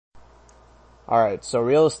Alright, so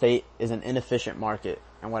real estate is an inefficient market.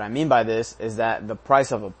 And what I mean by this is that the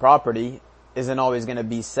price of a property isn't always going to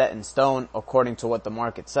be set in stone according to what the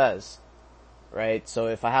market says. Right? So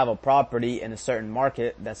if I have a property in a certain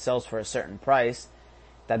market that sells for a certain price,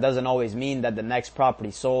 that doesn't always mean that the next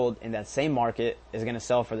property sold in that same market is going to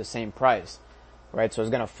sell for the same price. Right? So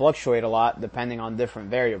it's going to fluctuate a lot depending on different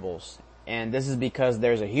variables. And this is because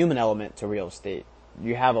there's a human element to real estate.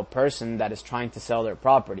 You have a person that is trying to sell their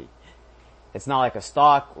property. It's not like a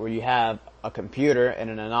stock where you have a computer and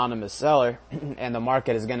an anonymous seller and the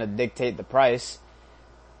market is going to dictate the price.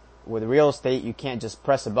 With real estate, you can't just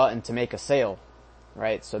press a button to make a sale,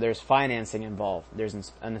 right? So there's financing involved. There's an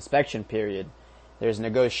inspection period. There's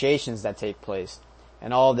negotiations that take place.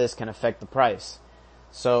 And all of this can affect the price.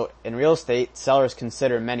 So in real estate, sellers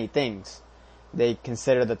consider many things. They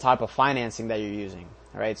consider the type of financing that you're using.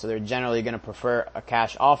 Right, so they're generally going to prefer a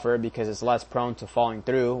cash offer because it's less prone to falling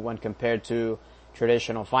through when compared to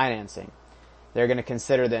traditional financing. They're going to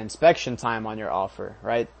consider the inspection time on your offer,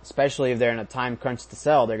 right? Especially if they're in a time crunch to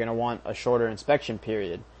sell, they're going to want a shorter inspection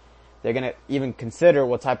period. They're going to even consider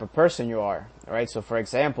what type of person you are, right? So for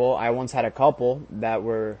example, I once had a couple that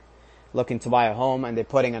were looking to buy a home and they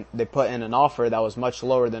put in an offer that was much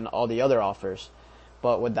lower than all the other offers.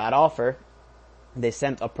 But with that offer, they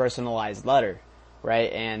sent a personalized letter.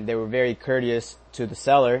 Right, and they were very courteous to the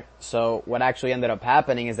seller. So what actually ended up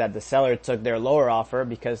happening is that the seller took their lower offer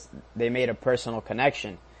because they made a personal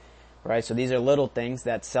connection. Right, so these are little things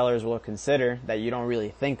that sellers will consider that you don't really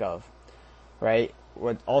think of. Right,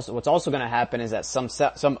 what's also going to happen is that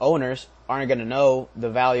some owners aren't going to know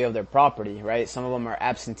the value of their property. Right, some of them are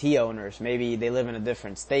absentee owners. Maybe they live in a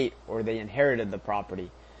different state or they inherited the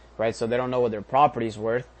property. Right, so they don't know what their property's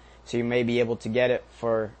worth. So you may be able to get it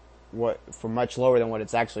for much lower than what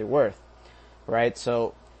it's actually worth, right?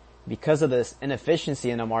 So because of this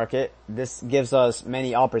inefficiency in the market, this gives us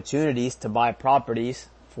many opportunities to buy properties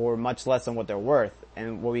for much less than what they're worth.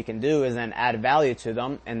 And what we can do is then add value to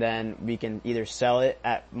them, and then we can either sell it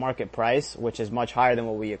at market price, which is much higher than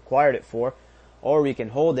what we acquired it for, or we can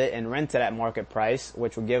hold it and rent it at market price,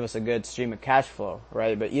 which will give us a good stream of cash flow,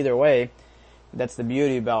 right? But either way, that's the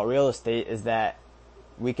beauty about real estate, is that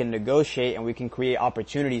we can negotiate and we can create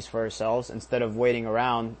opportunities for ourselves instead of waiting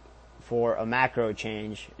around for a macro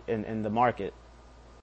change in the market.